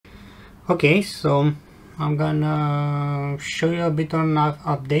Okay, so I'm gonna show you a bit on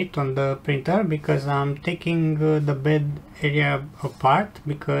update on the printer, because I'm taking the bed area apart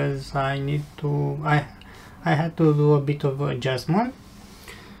because I had to do a bit of adjustment,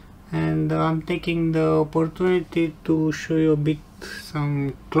 and I'm taking the opportunity to show you a bit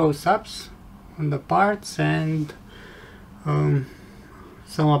some close-ups on the parts and some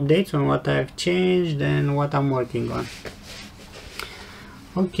updates on what I've changed and what I'm working on.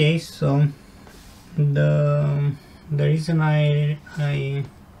 Okay, so the reason I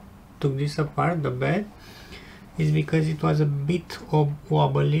took this apart, the bed, is because it was a bit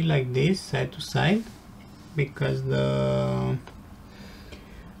wobbly like this, side to side, because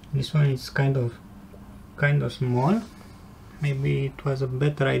this one is kind of small. Maybe it was a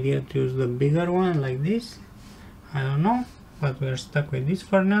better idea to use the bigger one like this, I don't know, but we're stuck with this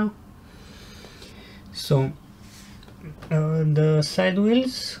for now. So the side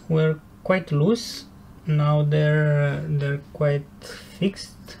wheels were quite loose. Now they're quite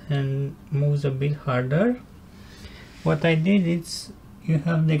fixed and moves a bit harder. What I did is, you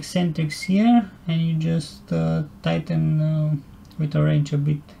have the eccentrics here and you just tighten with a wrench a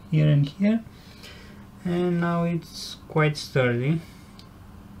bit here and here, and now it's quite sturdy.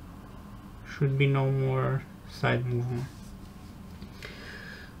 Should be no more side movement.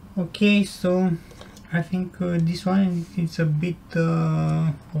 Okay, so I think this one, it's a bit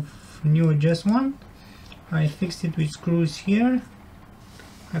of new adjustment. I fixed it with screws here.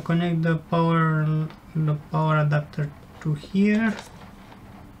 I connect the power adapter to here,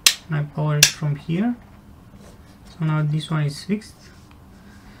 and I power it from here. So now this one is fixed,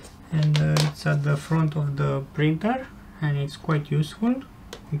 and it's at the front of the printer, and it's quite useful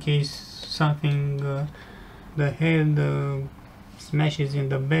in case something, the head smashes in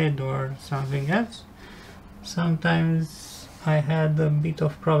the bed or something else. Sometimes I had a bit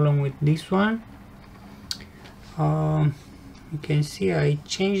of problem with this one. You can see I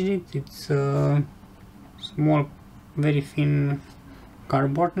changed it. It's a small, very thin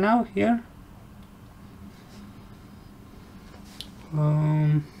cardboard now here.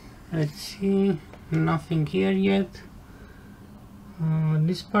 Let's see, nothing here yet.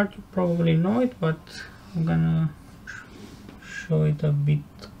 This part you probably know it, but I'm gonna show it a bit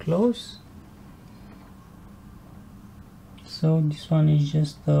close. So this one is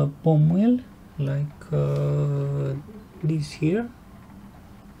just a palm wheel, like this here,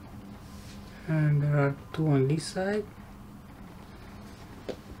 and there are two on this side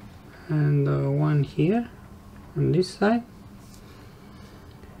and one here on this side.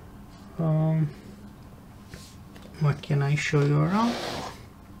 What can I show you around?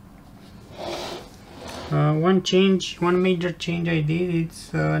 One major change I did,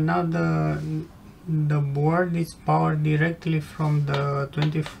 it's now the board is powered directly from the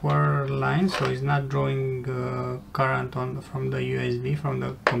 24 line, so it's not drawing current from the USB from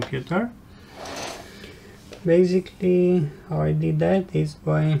the computer. Basically how I did that is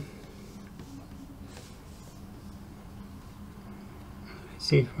by, let's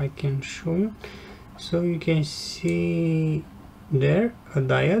see if I can show you. So you can see there a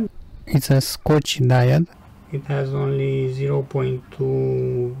diode. It's a Scotch diode. It has only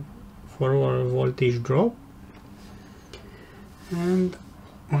 0.2 forward voltage drop, and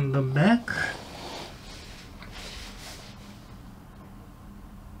on the back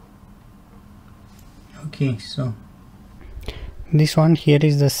okay, so this one here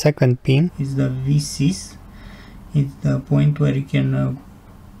is the second pin, is the VCs. It's the point where you can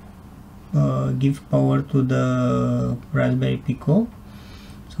give power to the Raspberry Pico.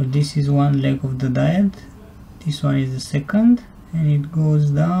 So this is one leg of the diode, this one is the second, and it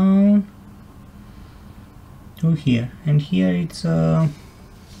goes down to here, and here it's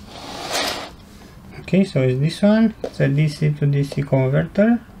okay, so it's this one. It's a DC to DC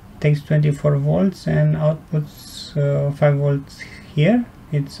converter, takes 24 volts and outputs 5 volts here.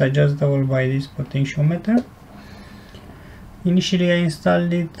 It's adjustable by this potentiometer. Initially I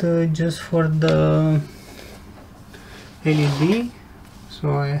installed it just for the LED,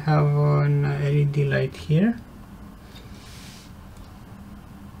 so I have an LED light here.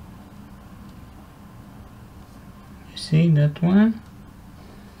 See that one,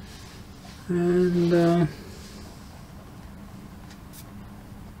 and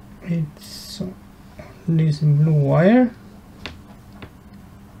it's this blue wire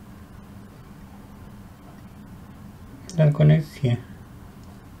that connects here,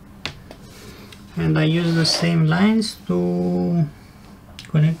 and I use the same lines to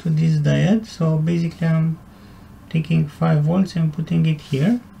connect to this diode. So basically I'm taking 5 volts and putting it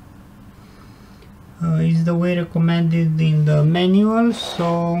here. Is the way recommended in the manual,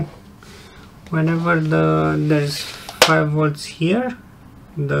 so whenever there's 5 volts here,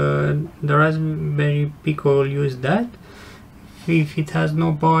 the Raspberry Pico will use that. If it has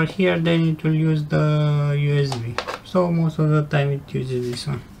no power here, then it will use the USB. So most of the time it uses this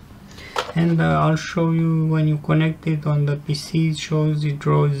one. And I'll show you when you connect it on the PC. It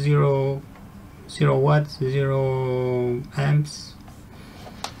draws 0 watts, 0 amps.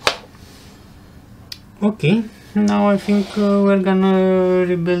 Okay, now I think we're gonna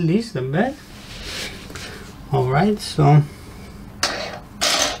rebuild the bed. Alright, so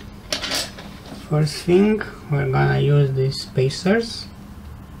first thing, we're gonna use these spacers.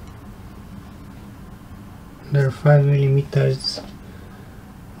 They're 5 millimeters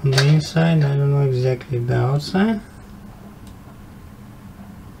on the inside, I don't know exactly the outside.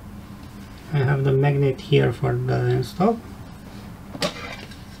 I have the magnet here for the end stop.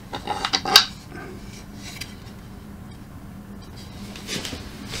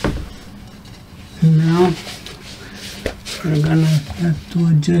 Now we're gonna have to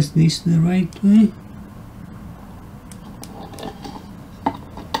adjust this the right way.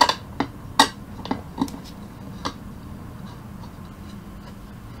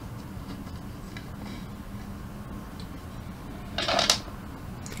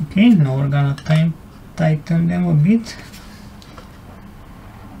 Okay, now we're gonna tighten them a bit.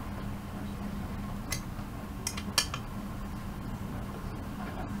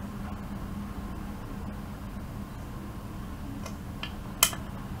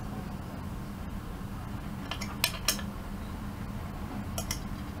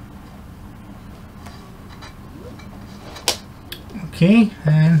 Okay,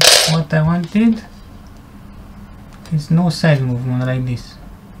 and what I wanted is no side movement like this.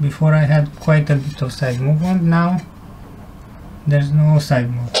 Before I had quite a bit of side movement, now there's no side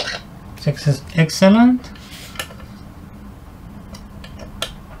movement. It's excellent.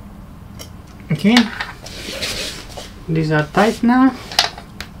 Okay, these are tight now,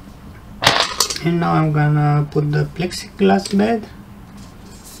 and now I'm gonna put the plexiglass bed.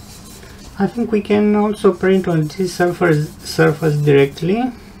 I think we can also print on this surface directly,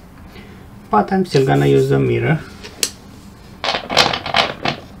 but I'm still gonna use the mirror.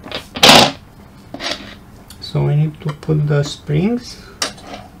 So we need to put the springs.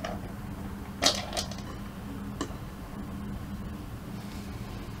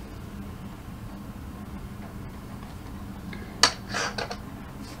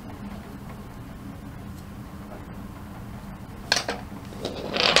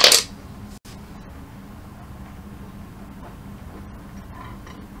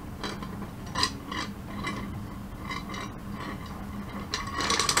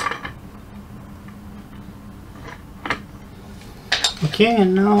 Okay,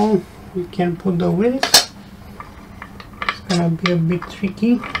 and now we can put the wheels. It's gonna be a bit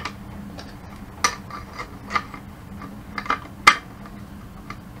tricky.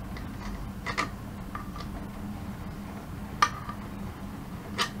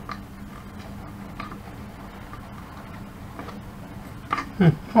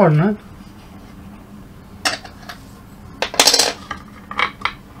 Or not.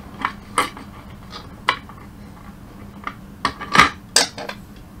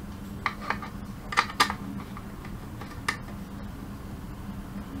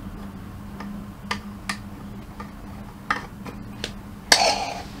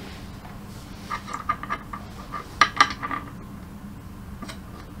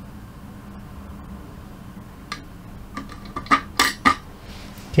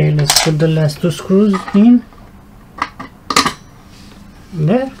 Okay, let's put the last 2 screws in.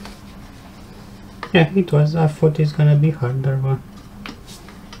 There. Yeah, it was. I thought it's gonna be harder, but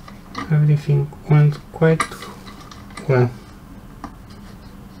everything went quite well.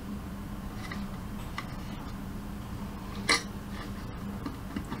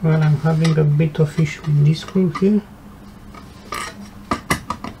 Well, I'm having a bit of issue with this screw here.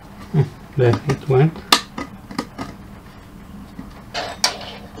 There it went.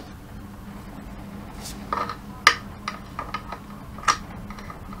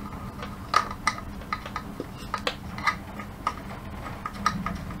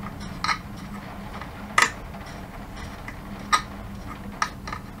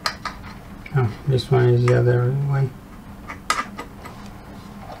 Oh, this one is the other one.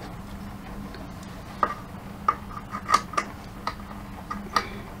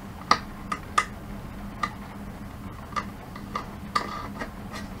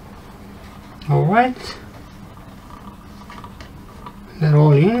 All right, they're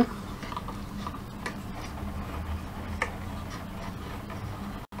all in.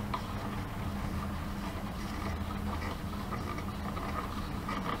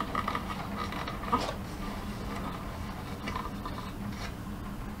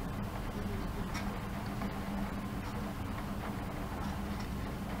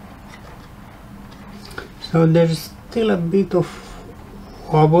 So there's still a bit of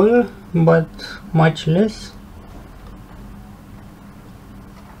wobble, but much less.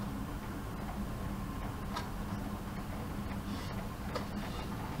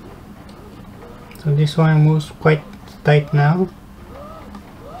 So this one moves quite tight now,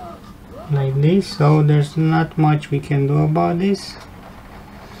 like this, so there's not much we can do about this.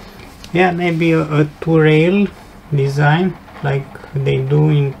 Yeah, maybe a two-rail design like they do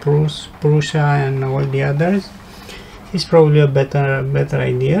in Prussia and all the others is probably a better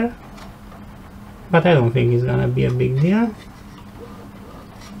idea, but I don't think it's gonna be a big deal.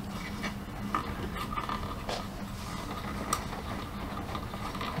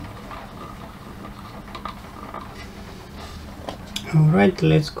 Alright,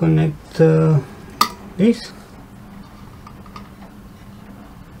 let's connect this.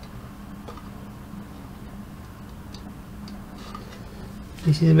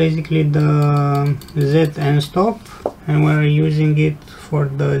 This is basically the Z end stop, and we're using it for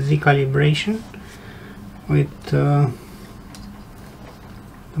the Z calibration with the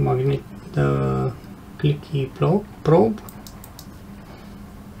clicky probe.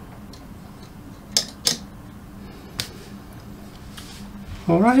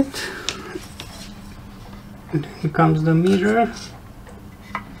 Alright, here comes the mirror,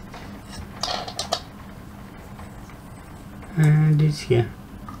 and it's here.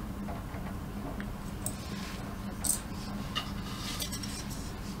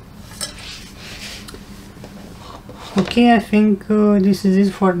 Okay, I think this is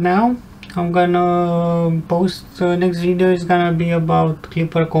it for now. I'm gonna post next video is gonna be about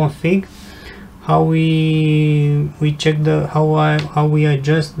Clipper config, how we check how we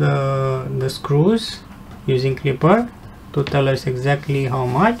adjust the screws using Clipper to tell us exactly how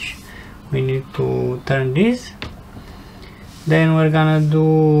much we need to turn this. Then we're gonna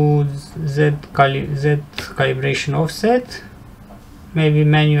do Z calibration offset, maybe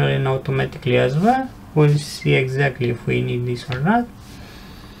manually and automatically as well. We'll see exactly if we need this or not.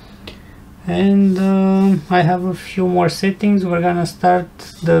 And I have a few more settings. We're gonna start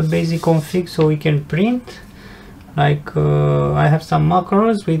the basic config so we can print. Like I have some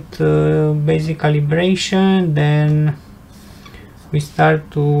macros with basic calibration, then we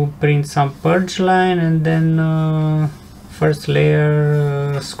start to print some purge line, and then first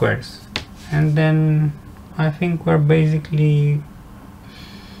layer squares, and then I think we're basically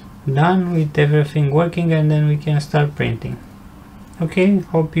done with everything working, and then we can start printing. Okay,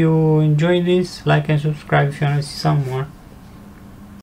 hope you enjoy this. Like and subscribe if you want to see some more.